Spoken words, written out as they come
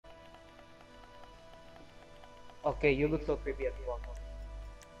Okay, you look so creepy as well.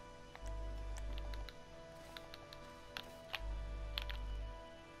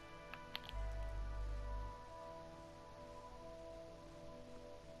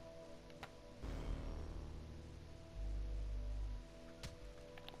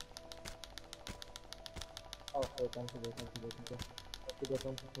 Okay, time to go, time to go, time to go. Time to go,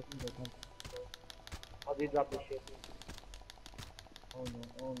 time to go, time to go, time to go. How do you drop this shit? Oh no,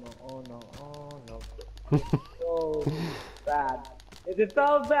 oh no, oh no, oh no. This is so bad. This is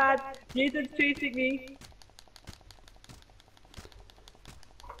so bad! Jason's chasing me!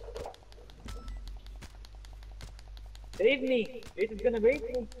 Save me! Jason's gonna rape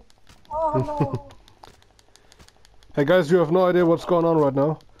me! Oh no! Hey guys, you have no idea what's going on right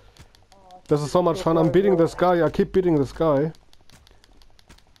now. This is so much fun. I'm beating this guy. I keep beating this guy.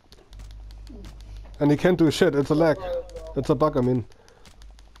 And he can't do shit. It's a lag. It's a bug, I mean.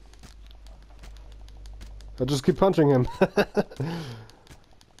 I just keep punching him.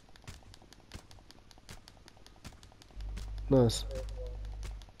 Nice.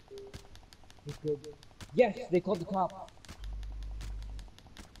 Yes, they called the cop.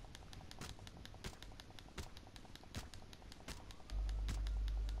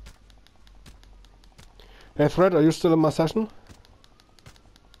 Hey Fred, are you still in my session?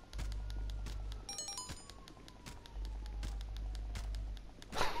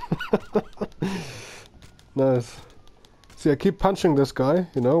 Nice. See, I keep punching this guy,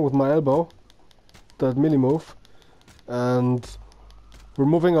 you know, with my elbow. That melee move. And we're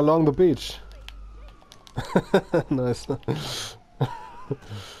moving along the beach. Nice.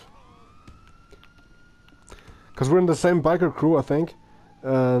 Because we're in the same biker crew, I think.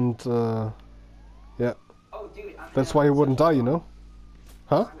 And, yeah. Oh, dude, That's why he wouldn't die, you know?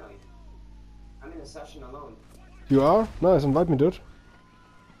 Huh? I know you. I'm in a session alone. You are? Nice, invite me, dude.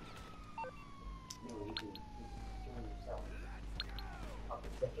 No, you can join yourself.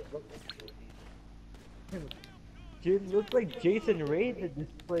 Dude, looks like Jason raided this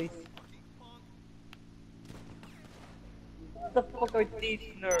place. What the fuck are these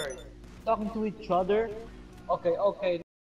nerds? Talking to each other? Okay, okay,